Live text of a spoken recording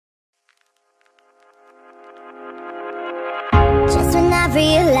Just when I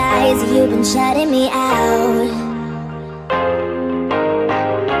realize you've been shutting me out,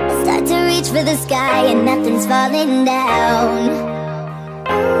 I start to reach for the sky and nothing's falling down.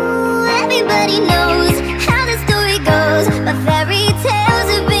 Ooh, everybody knows how the story goes, but fairy tales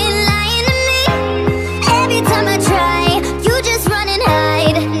have been lying to me. Every time I try, you just run and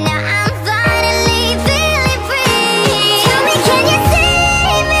hide. Now I'm finally feeling free. Tell me, can you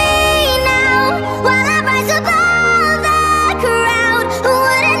see me now, while I rise above the crowd? Who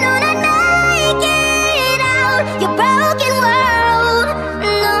would've known I'd make it out your broken world?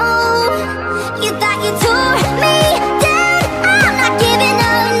 No, you thought you tore me down. I'm not giving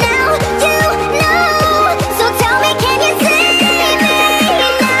up now, you know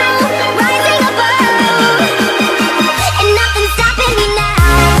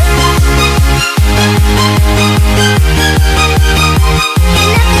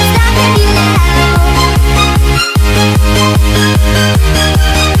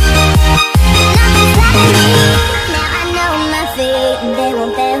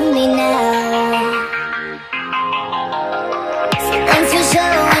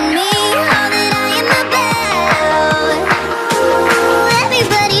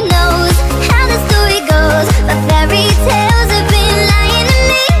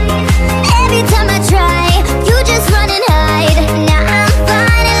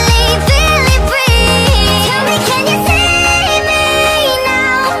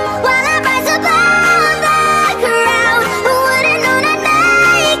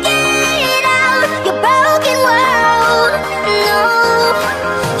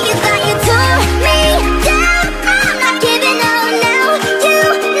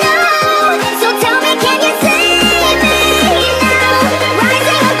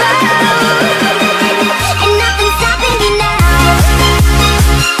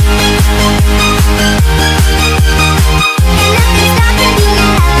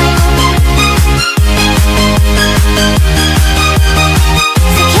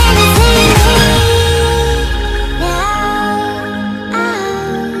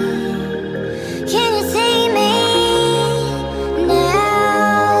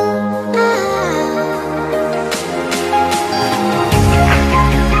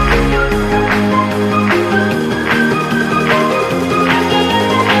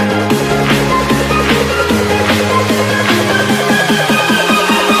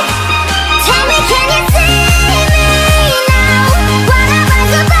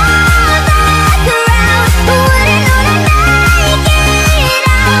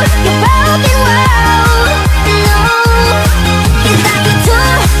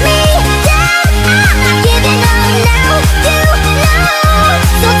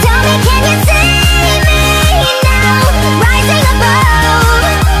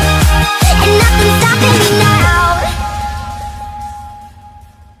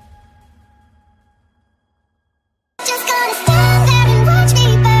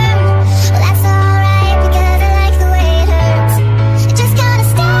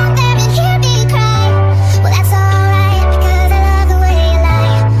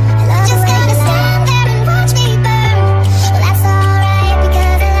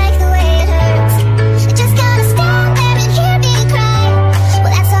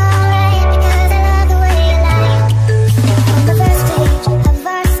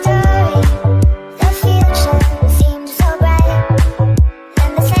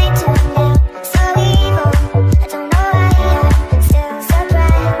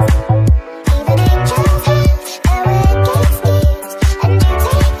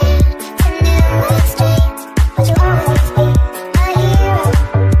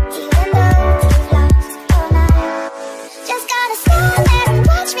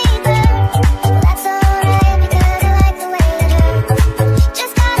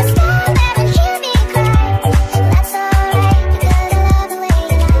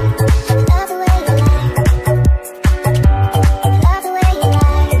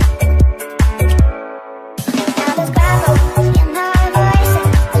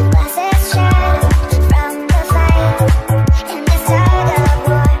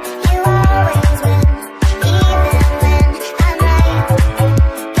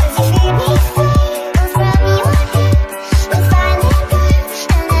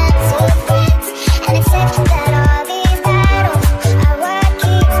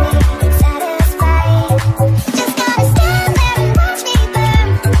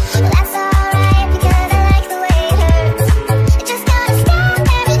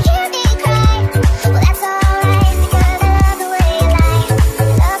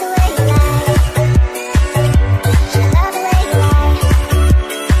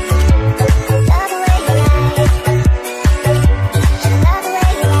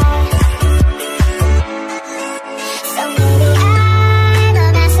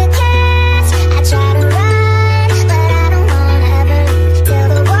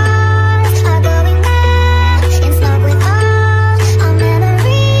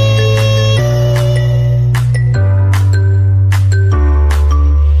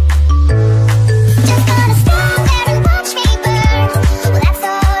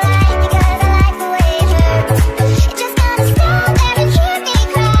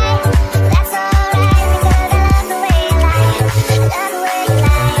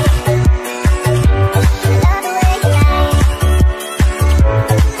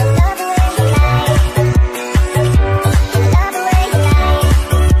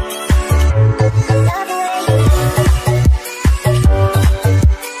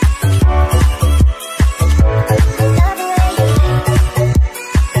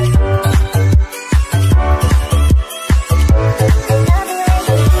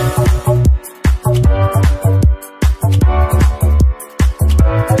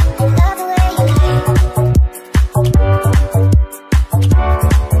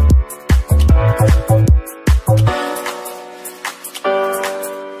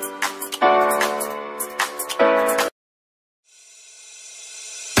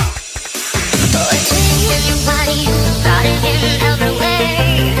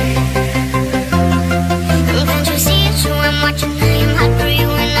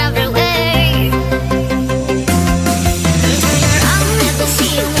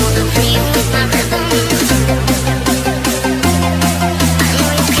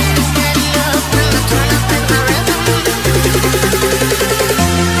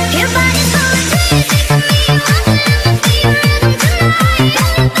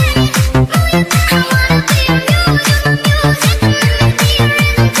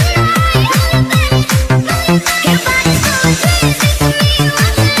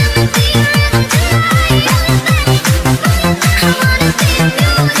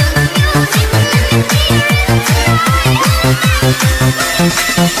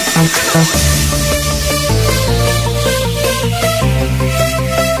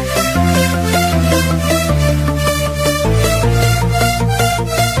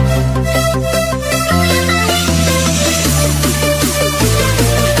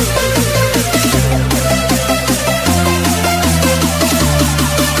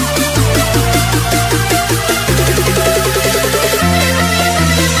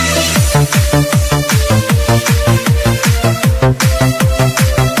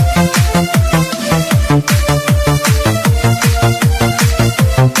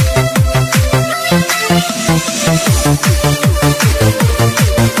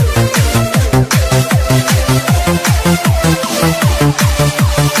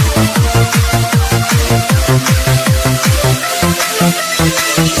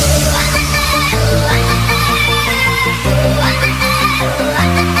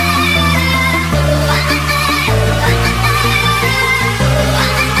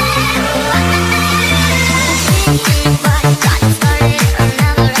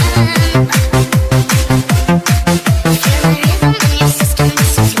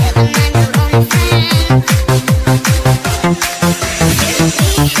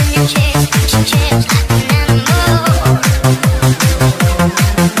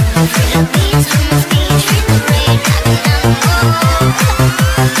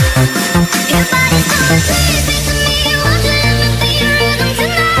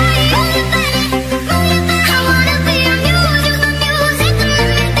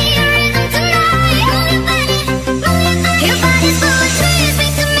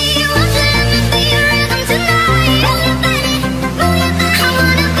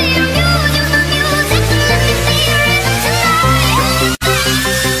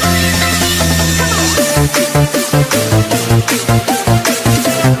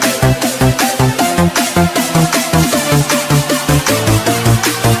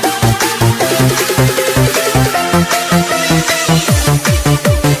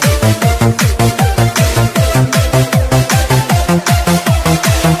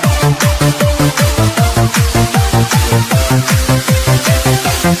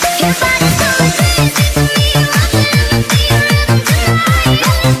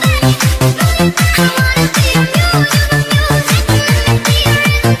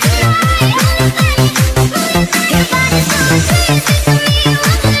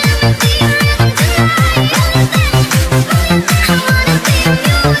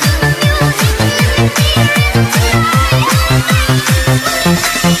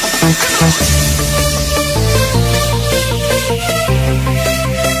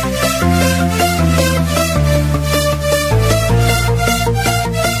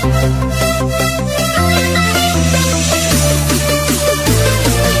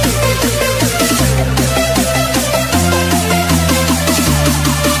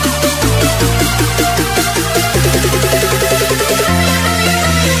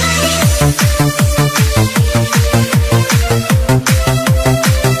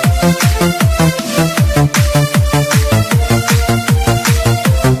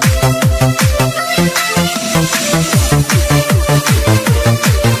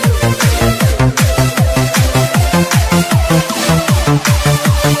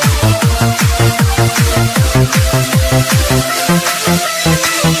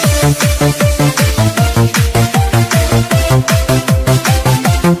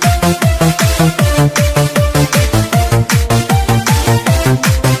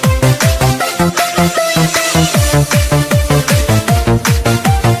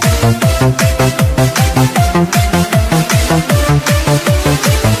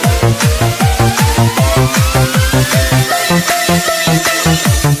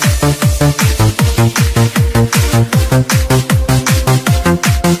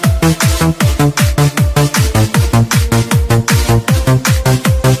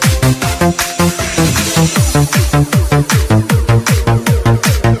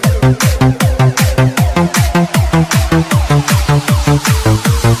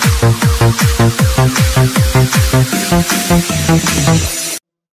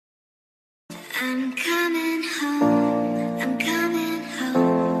I'm coming home, I'm coming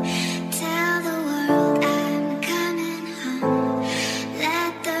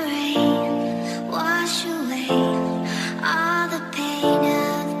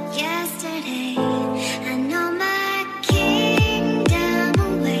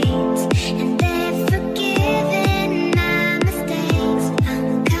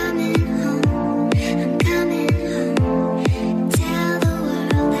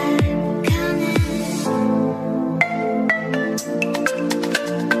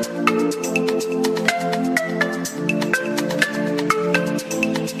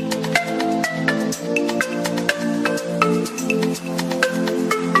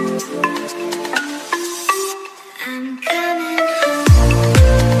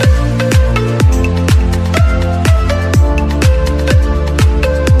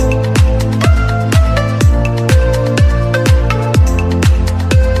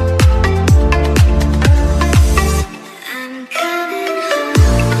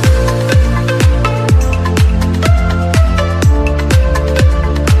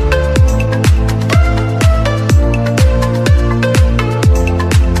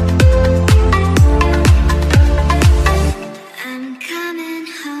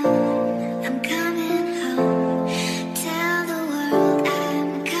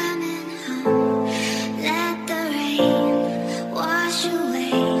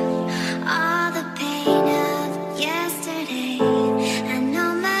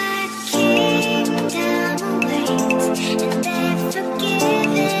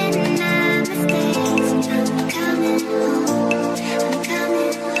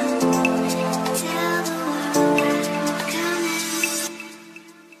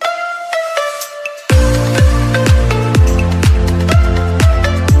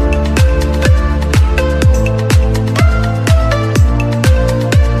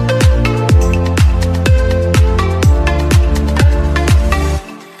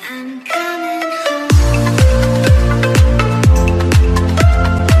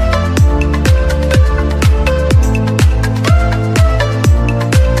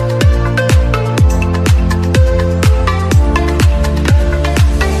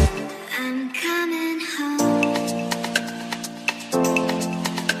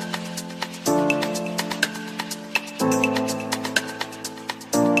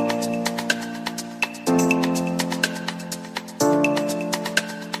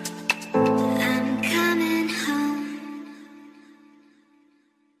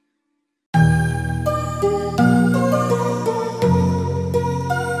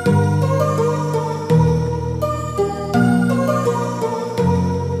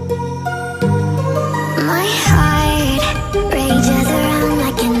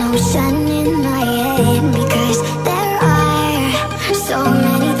eyes. There are so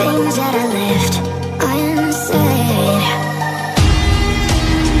many things that I left unsaid.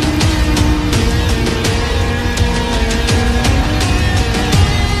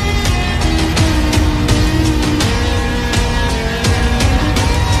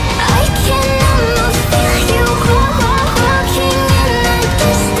 I can almost feel you walking in the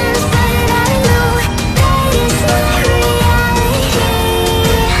distance, but I know that it's not reality.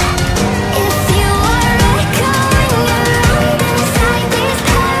 If you are echoing around inside these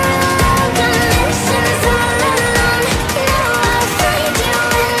parallel dimensions all alone, now I'll find you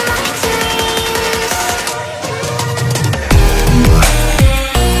in my dreams.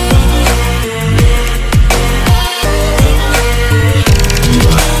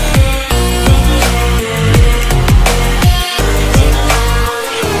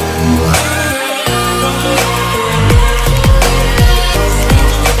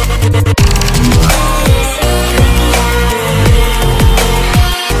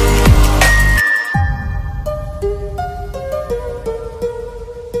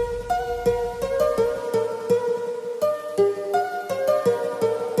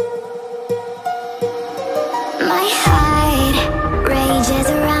 My heart rages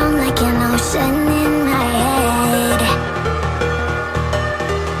around like an ocean in my head.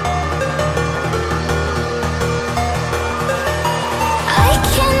 I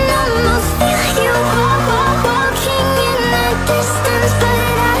can almost feel you walking in the distance, but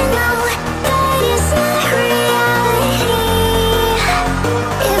I know that it's not reality.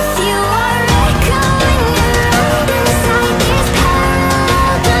 If you are echoing around inside these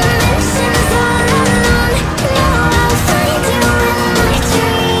parallel dimensions all alone, now I'll find you in my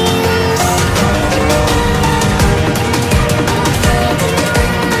dreams.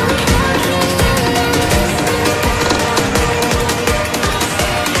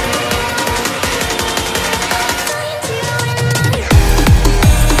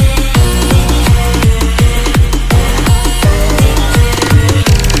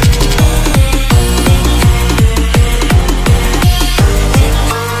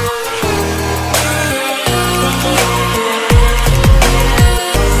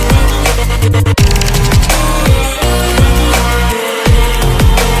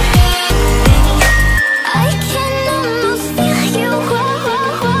 I can almost feel you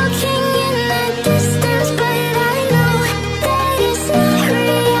walking in the distance, but I know that it's not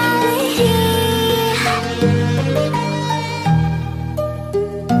reality.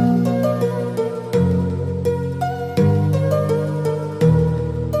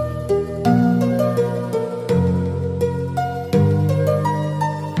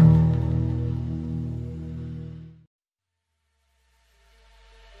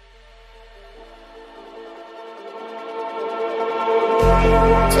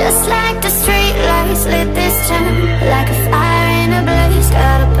 Just like the street lights lit this town, like a fire in a blaze,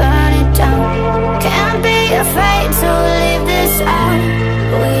 gotta burn it down. Can't be afraid to leave this out.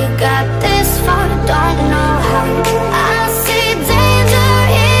 We got this far, don't know how. I see danger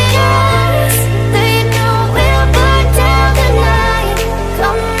in your eyes. They know we'll burn down the night.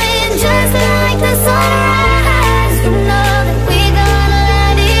 Coming just like the sunrise. You know that we gonna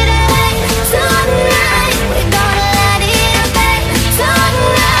let it away tonight. We gonna let it away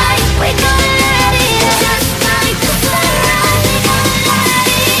tonight. We gonna let it just like the sunrise. We gonna let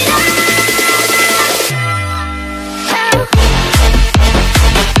it away.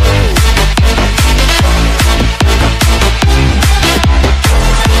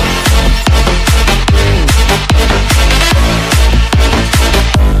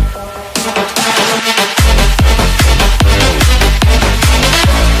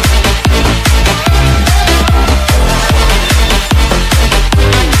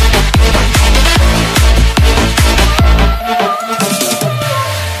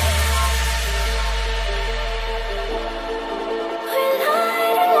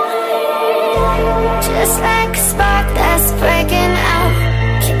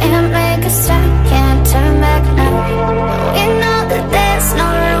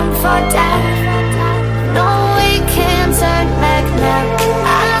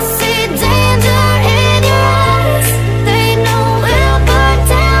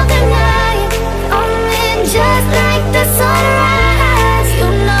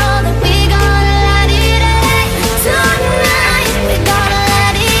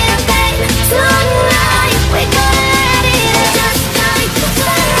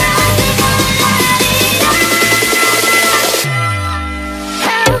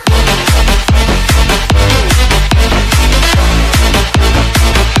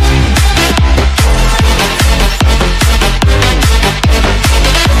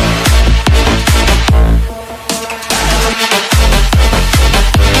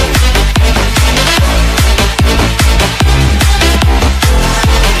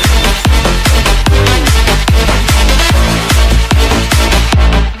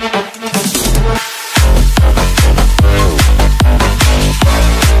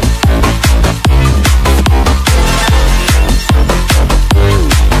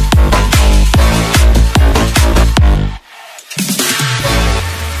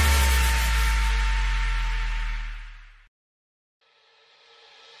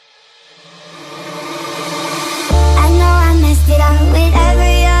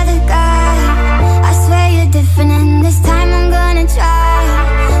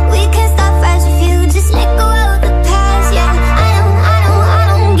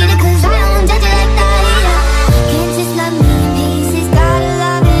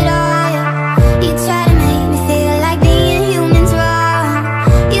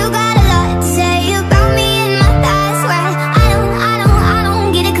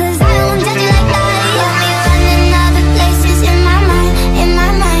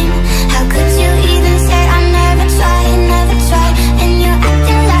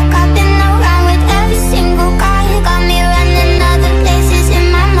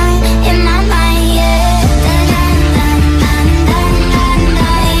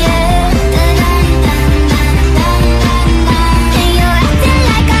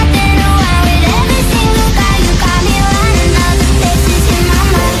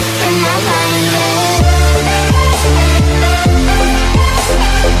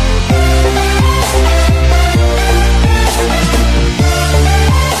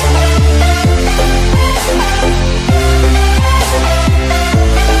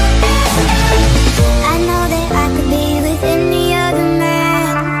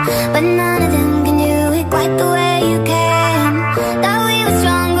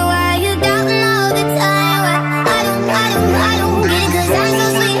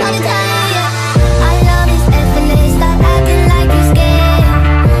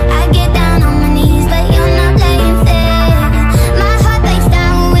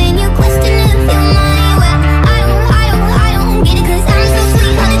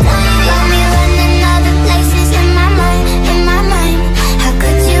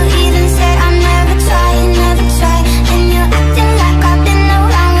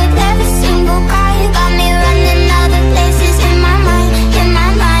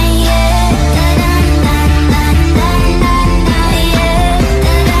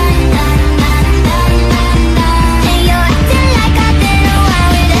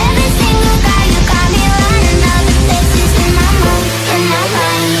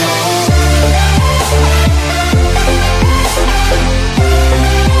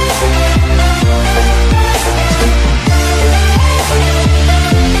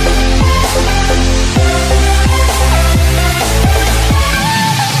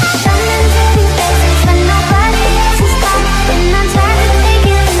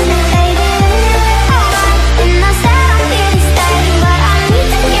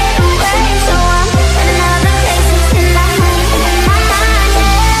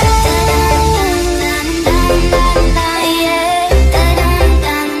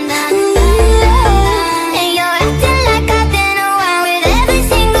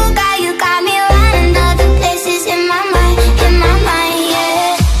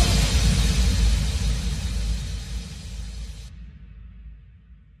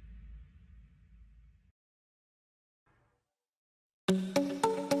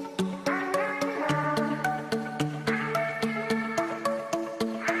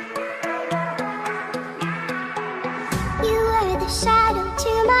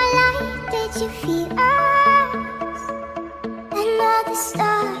 you feel us? Another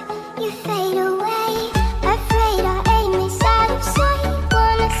star, you fade away. Afraid our aim is out of sight.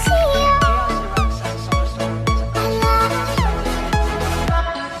 Wanna see you alive.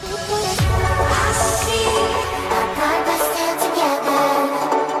 I see our purpose still together.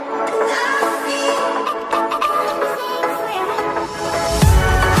 I see everything's real.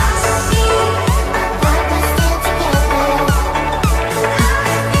 I see our purpose still together.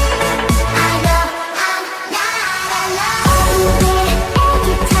 I know I'm not alone.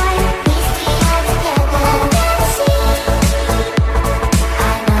 Every time we stay all together. See,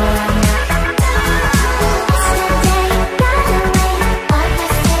 I know I'm not alone. It's the day, got away. Our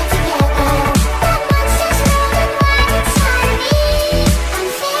purpose still together. That monster's rolling right inside of me. I'm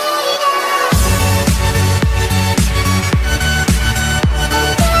faded.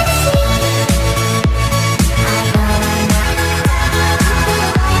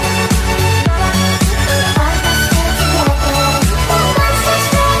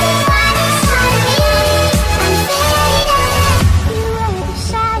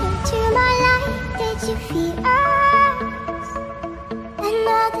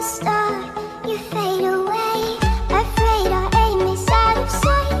 Star, you fade away. Afraid our aim is out of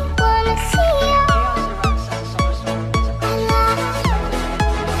sight. Wanna see you alive.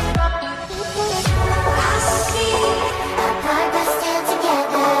 I see our purpose still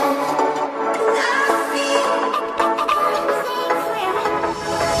together. I see everything's real.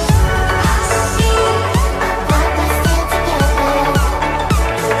 I see our purpose still together.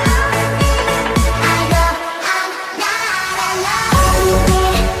 I know I'm not alone.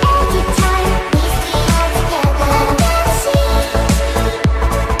 Every time we stay all together. See,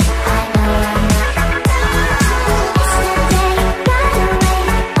 I know I'm not alone. It's the day, got away.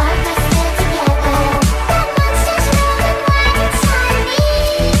 Our purpose still together. That monster's rolling right inside of me.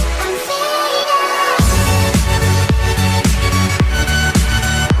 I'm faded.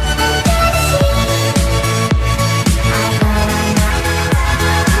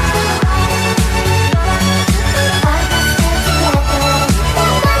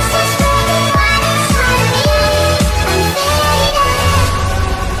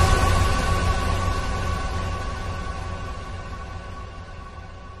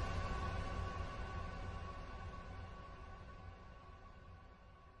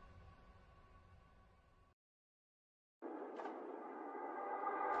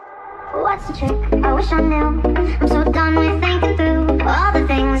 What's the trick? I wish I knew. I'm so done with thinking through all the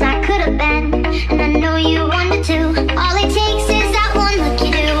things I could have been, and I know you wanted to. All it takes is that one look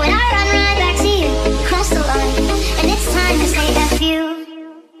you do, and I run right back to you. Cross the line, and it's time to say F you.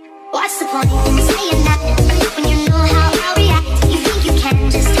 What's the point in saying that when you know how I'll react? You think you can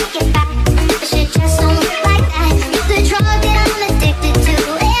just take it back, but shit just don't work like that. You're the drug that I'm addicted to,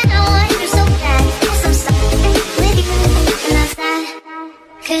 and I want you so bad. Guess I'm stuck with you, and that's that.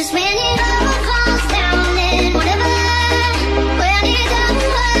 'Cause when it all falls down, then whatever. When it doesn't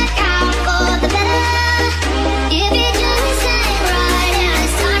work out for the better, if it just ain't right, and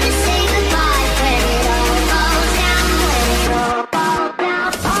it's time to say goodbye. When it all falls down, when it all falls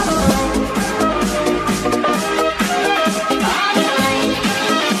down, all the way, all the way.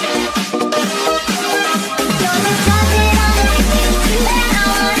 You're the drug that I'm addicted to, and I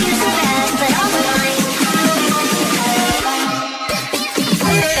want you so bad, but all the mine.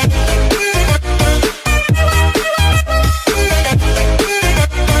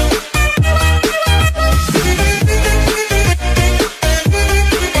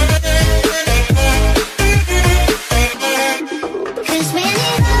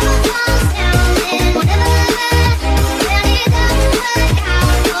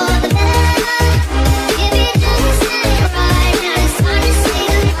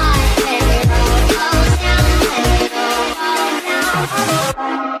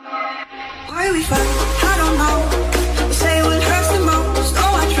 Why we fight? I don't know. You say what hurts the most.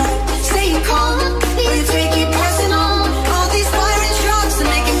 Oh, I try staying calm, but you take it passing on. All these firing shots are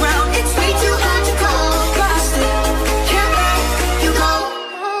making ground. It's way too hard to call, but I still can't let you go.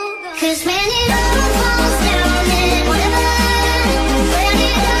 'Cause when it all falls down, then whatever. When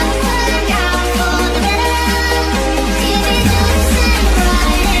it doesn't work out for the better, if it just ain't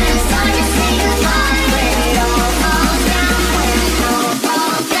right, and it's time to say goodbye. When it all falls down, when it all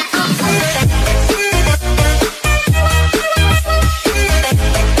falls down.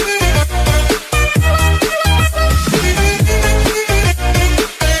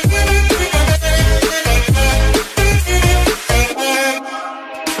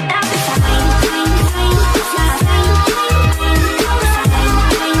 I'll be fine.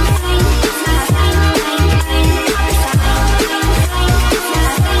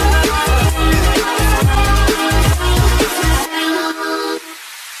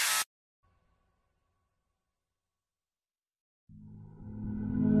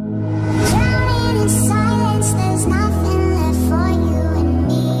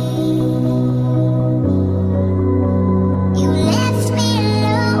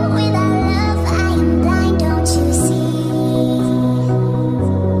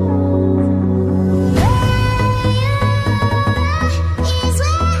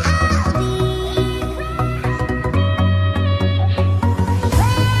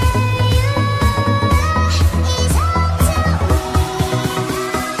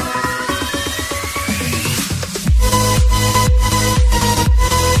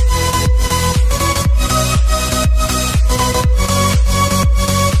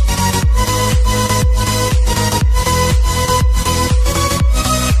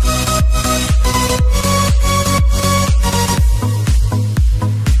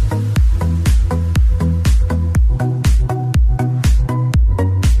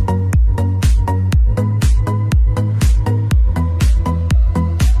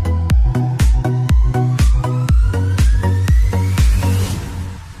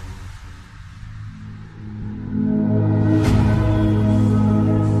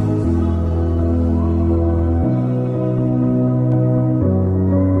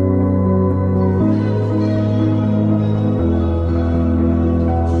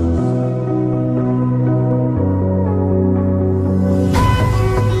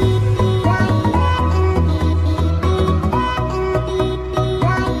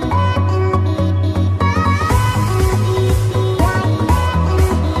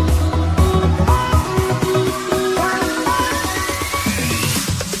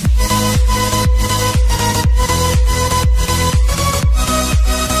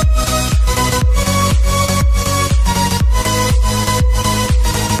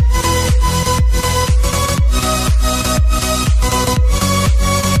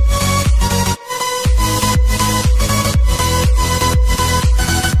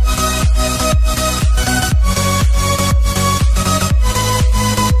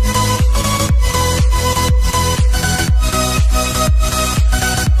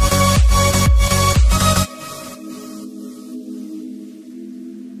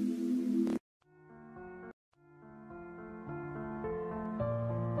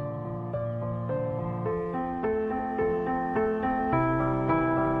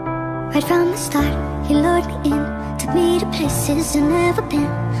 Right from the start, he lured me in, took me to places I've never been.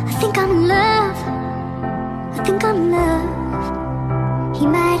 I think I'm in love, I think I'm in love. He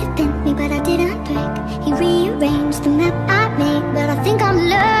might have bent me, but I didn't break. He rearranged the map I made, but I think I'm in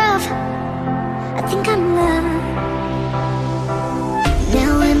love, I think I'm in love.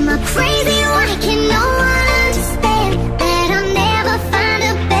 Now am I crazy? Why can no one understand that I'll never find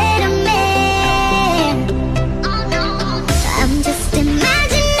a better man? Oh no, I'm just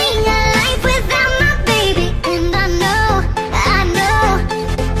imagining a life without my baby, and I know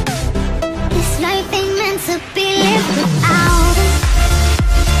this life ain't meant to be lived without him,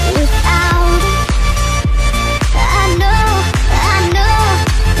 without him. I know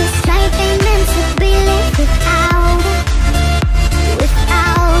this life ain't meant to be lived without him.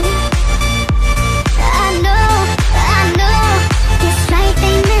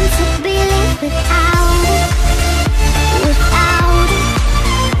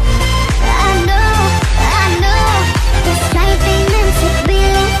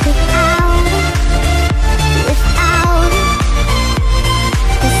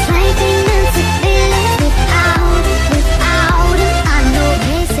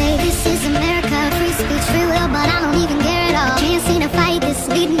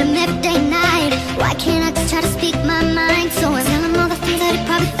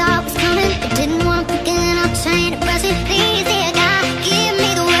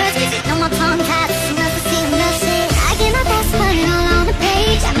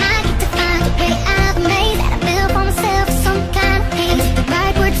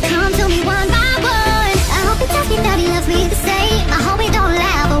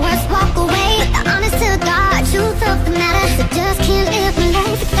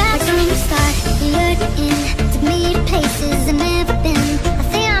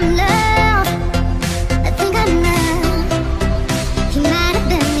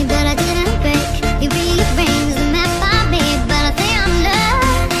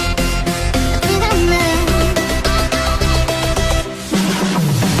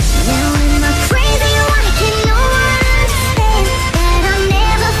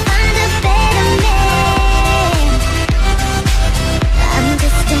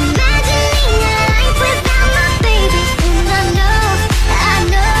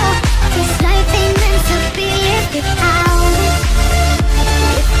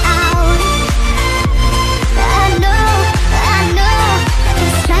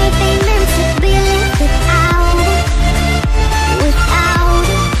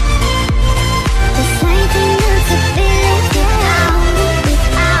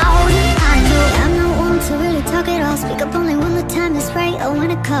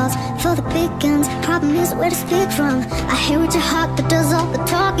 For the big guns, problem is where to speak from. I hear with your heart that does all the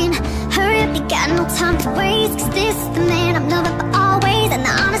talking. Hurry up, you got no time to waste, 'cause this is the man I'm loving for always. And the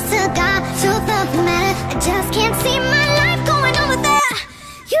honest to God, truth of the matter, I just can't see my life going on without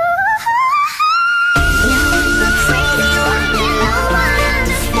you. Now I'm crazy, why can no one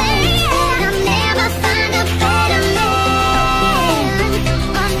understand that I'll never find a better man?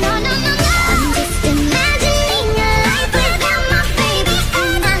 Oh no, no, no, no. I'm just imagining a life without my baby,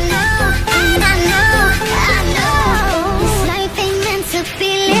 and I know this life ain't meant to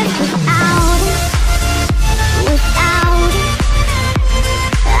be lived without him, without him.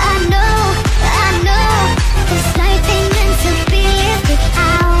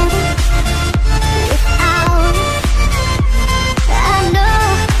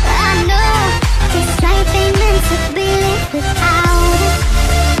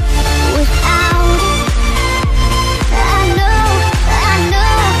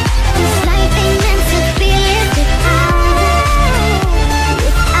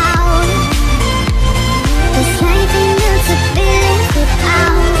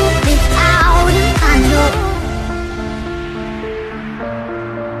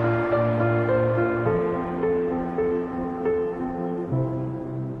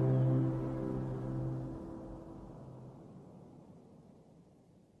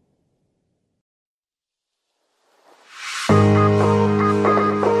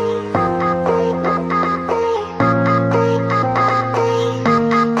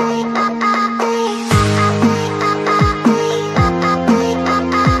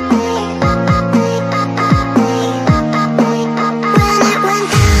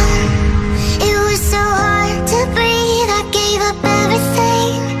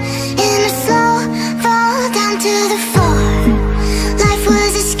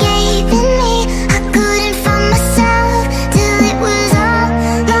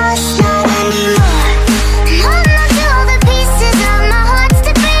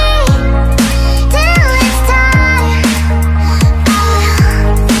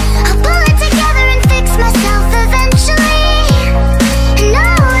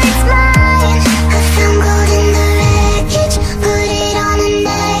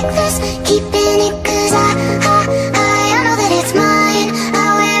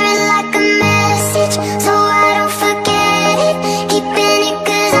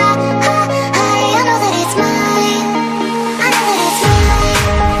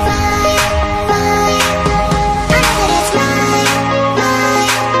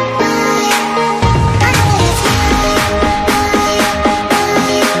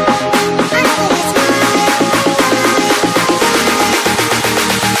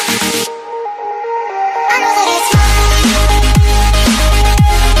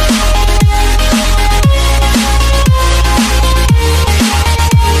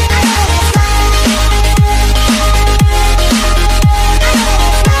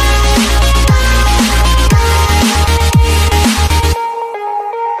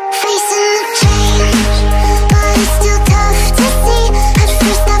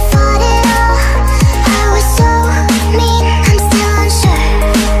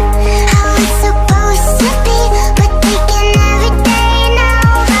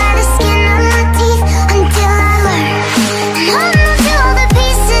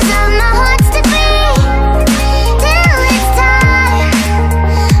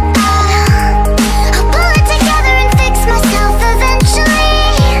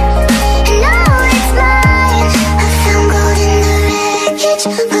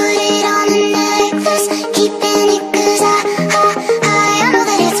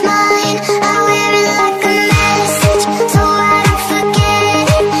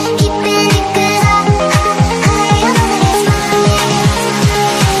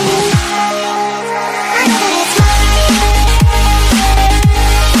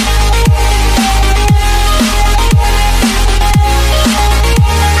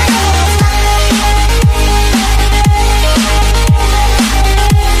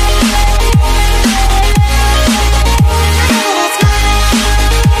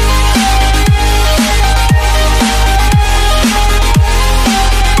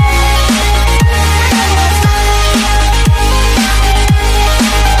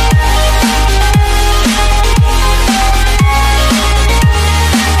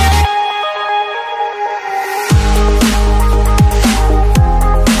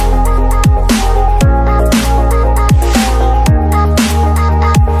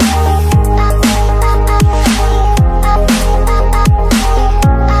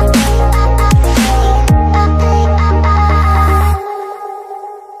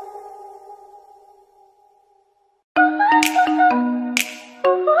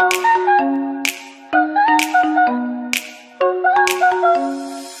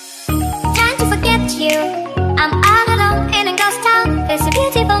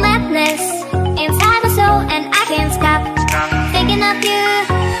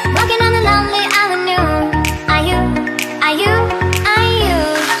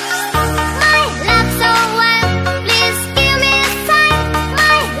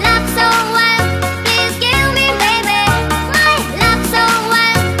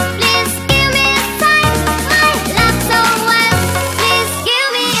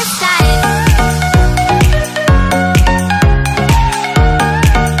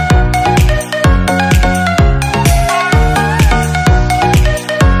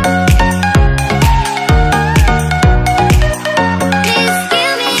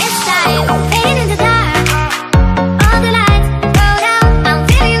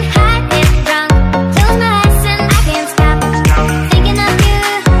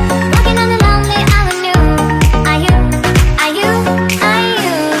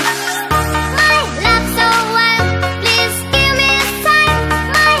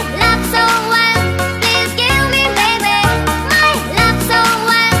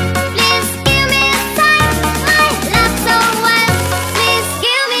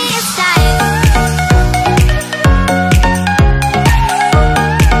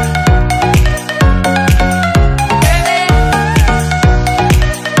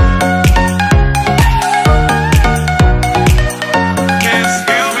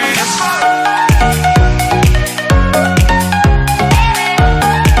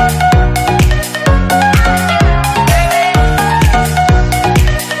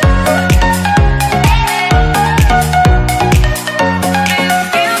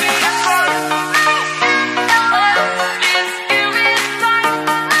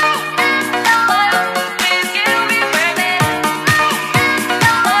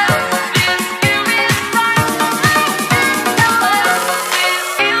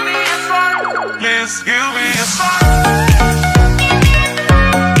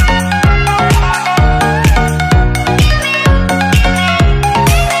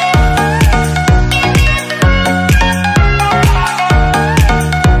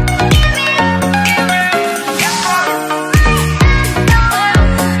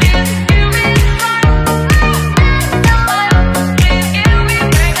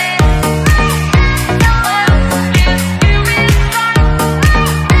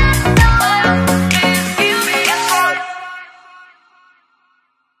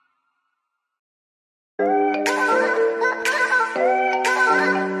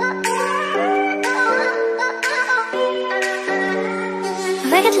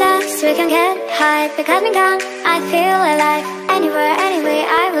 get high, because me gone, I feel alive. Anywhere, anyway,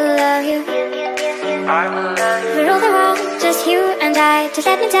 I will love you. We rule the world, just you and I. Just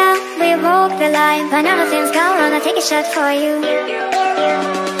let me down, we walk the line. When all the things go wrong, I'll take a shot for you.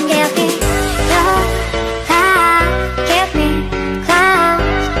 Give me your love, give me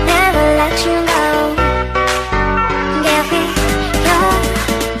clouds, never let you go. Give me your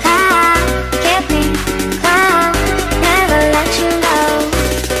love, give me clouds, never let you go.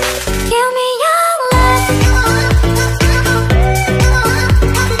 Give me your love.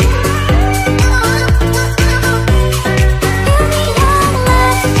 Give me your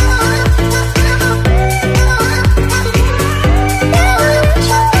love.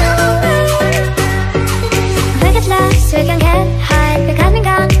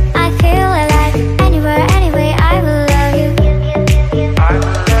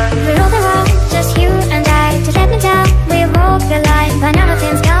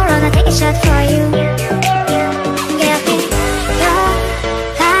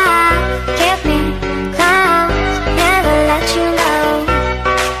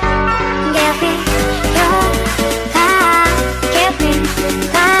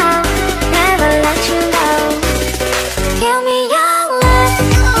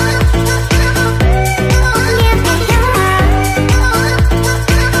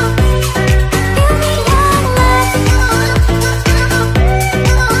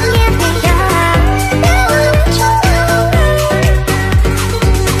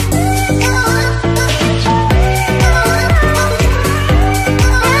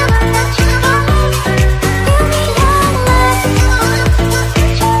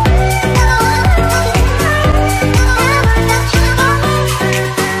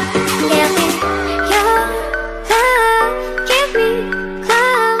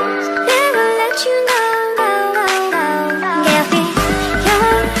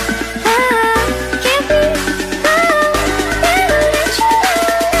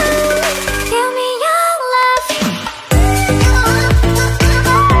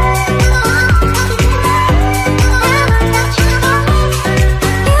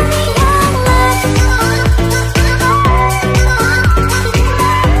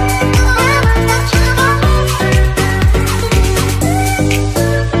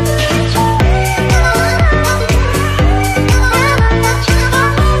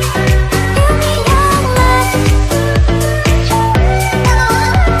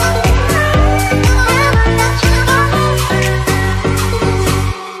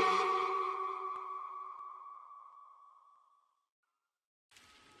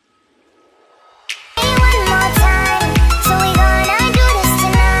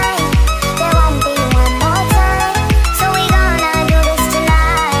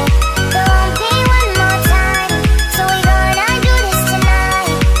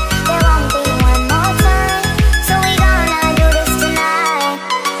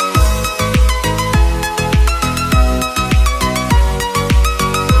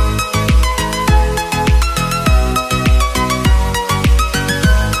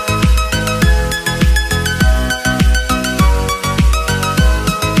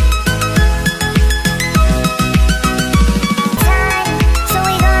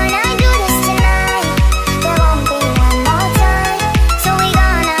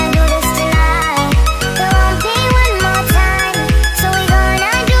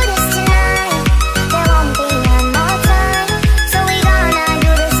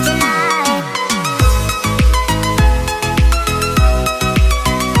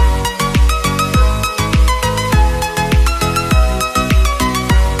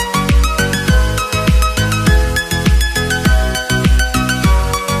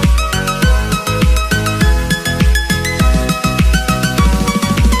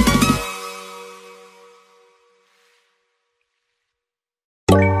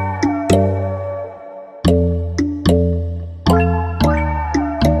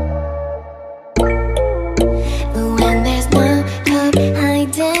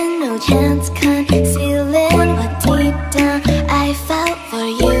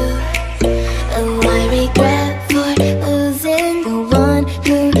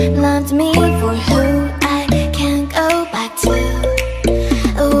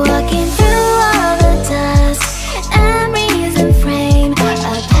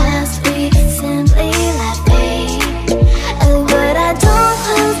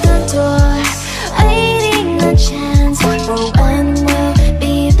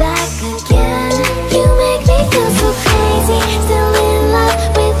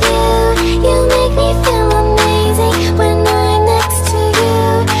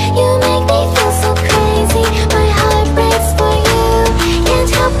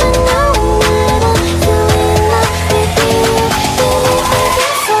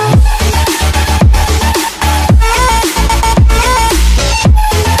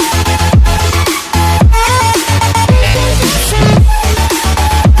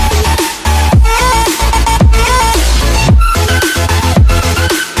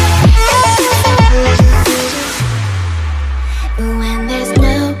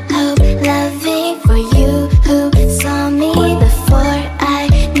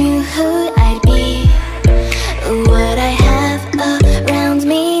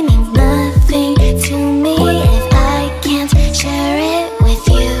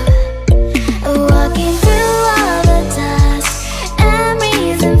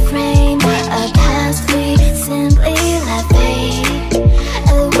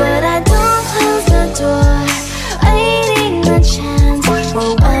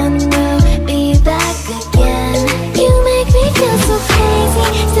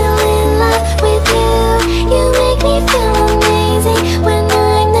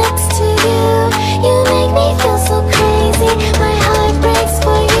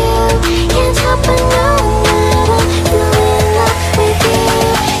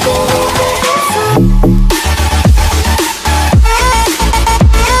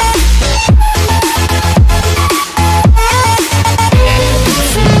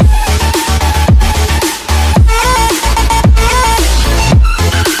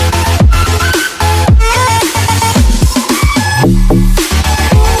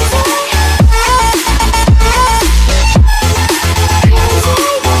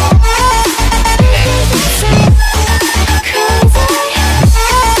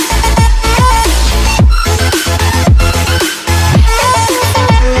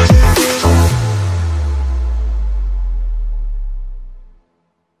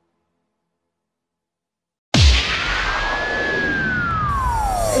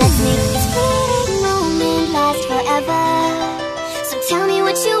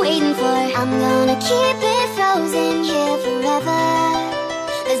 you waiting for? I'm gonna keep it frozen here forever.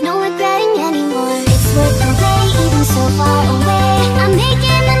 There's no regretting anymore. It's worth the wait, even so far away. I'm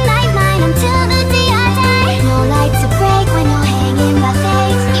making the night mine until the day I die. No light to break when you're hanging by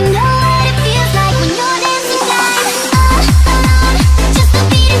faith. You know what it feels like when you're dancing blind. Alone, just a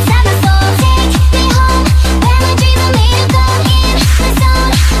beat inside my soul. Take me home, where my dreams are made of gold. In the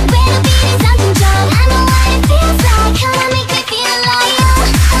zone, where the beat is uncontrolled. I know what it feels like, come on, make me feel alive.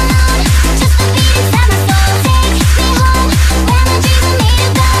 Alone, just a beat inside my soul. Take me home, where my dreams are made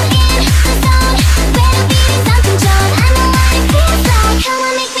of gold. In the zone, where the beat is uncontrolled. I know what it feels like, come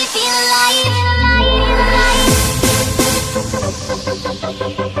on, make me feel alive.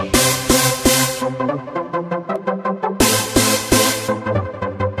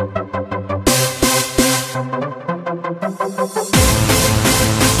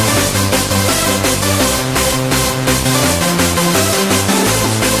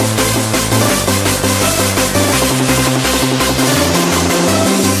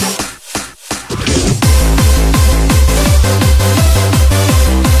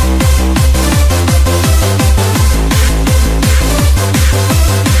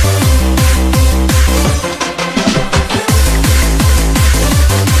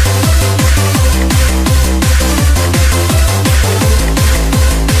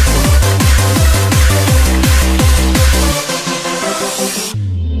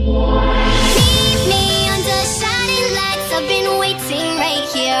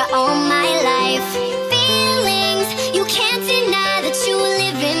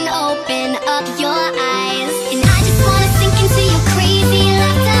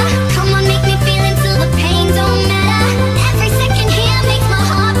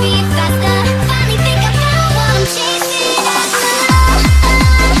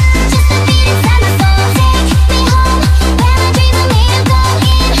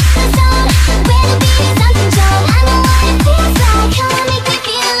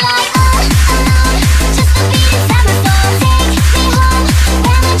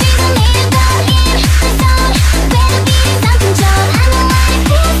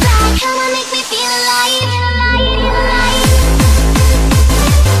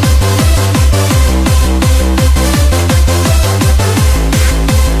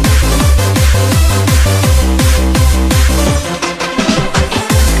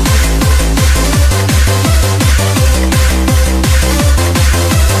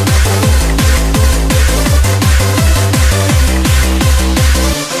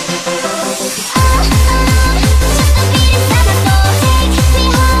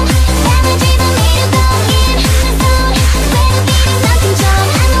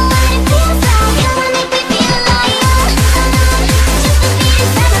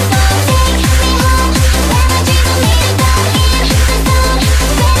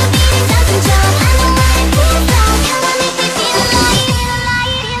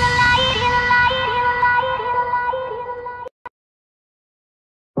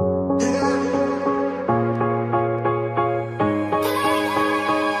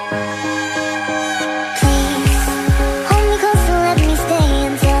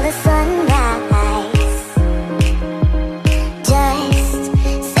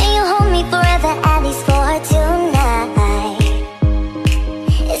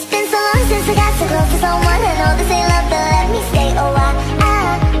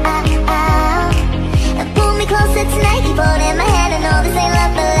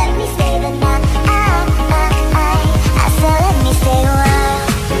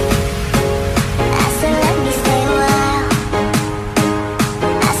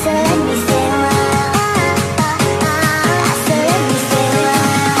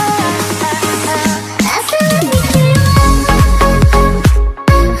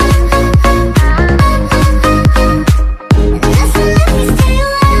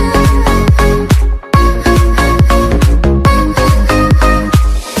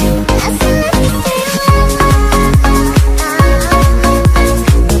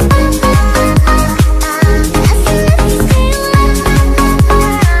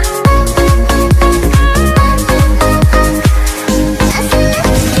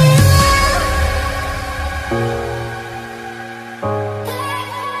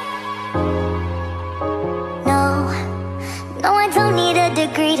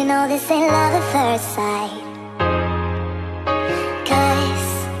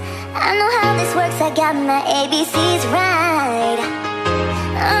 got my ABCs right.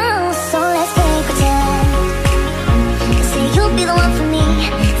 Oh, so let's play pretend. Say you'll be the one for me.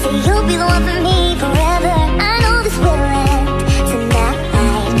 Say you'll be the one for me forever. I know this will end tonight,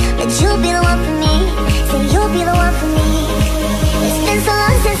 but you'll be the one for me. Say you'll be the one for me. It's been so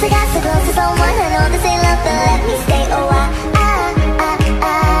long Guess I got so close to someone. I know this ain't love, but let me stay a while.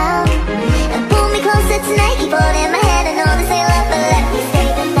 And pull me closer tonight. Keep holding my hand. I know this ain't love, but let me stay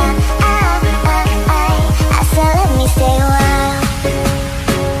the night. I said let me stay a while.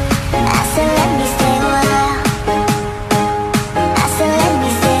 I said let me stay a while. I said let me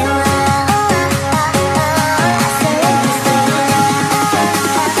stay a while. I said let me stay a while.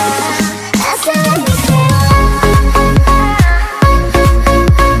 I said let me stay a while.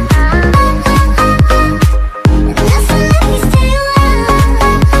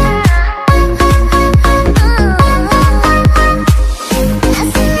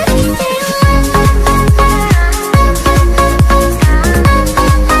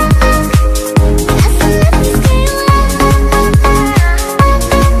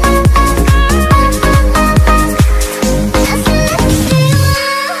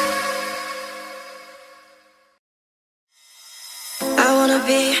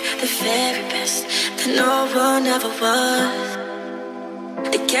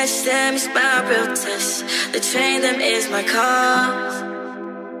 Catch them is my real test. The train them is my cause.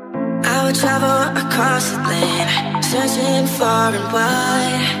 I would travel across the land, searching far and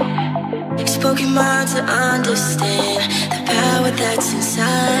wide. Pokemon to understand the power that's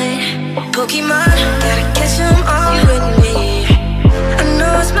inside. Pokemon, gotta catch them all with me. I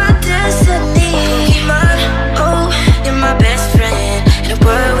know it's my destiny. Pokemon, oh, you're my best friend in a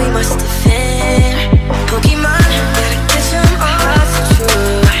world we must defend. Pokemon, gotta catch them all, so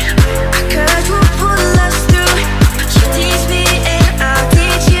true. Courage will pull us through. You teach me and I'll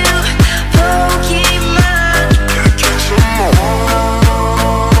teach you. Pokemon, gotta catch 'em all.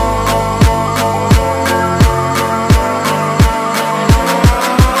 Pokemon,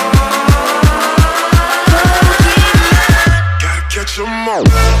 gotta catch 'em all.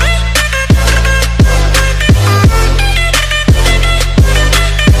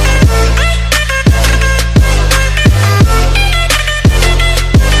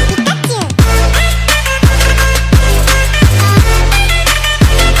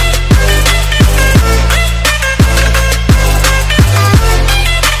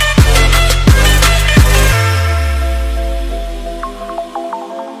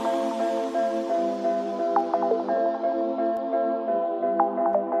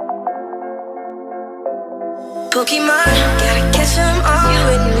 Pokemon, gotta catch 'em all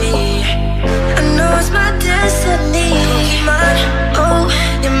with me. I know it's my destiny. Pokemon, oh,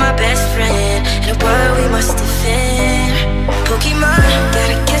 you're my best friend in a world we must defend. Pokemon,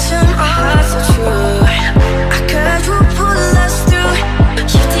 gotta catch 'em all, so true. Our courage will pull us through.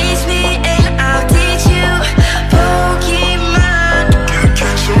 You teach me and I'll teach you. Pokemon, gotta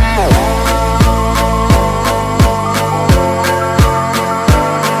catch 'em all.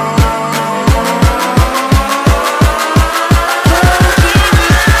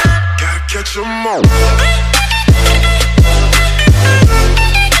 Come on.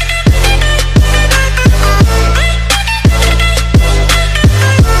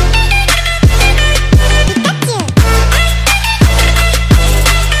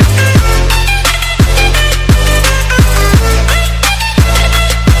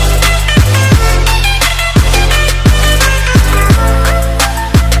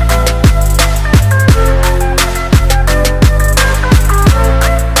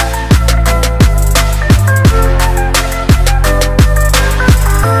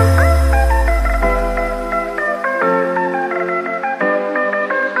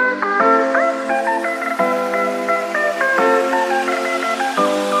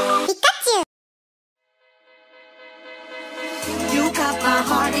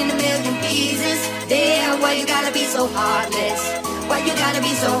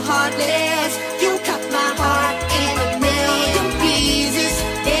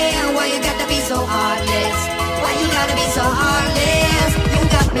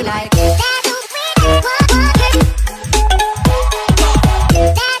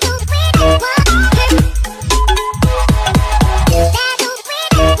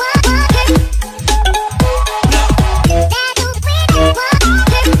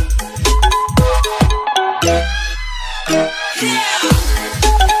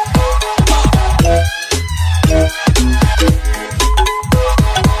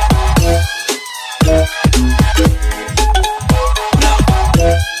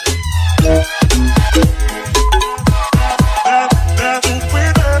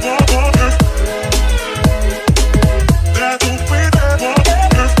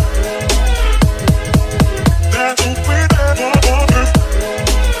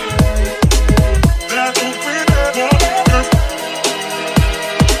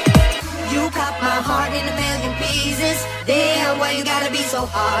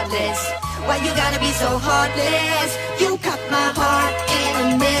 heartless? Why you gotta be so heartless? You cut my heart in a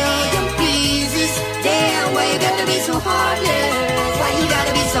million pieces. Damn, why you gotta be so heartless? Why you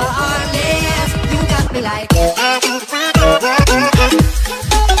gotta be so heartless? You got me like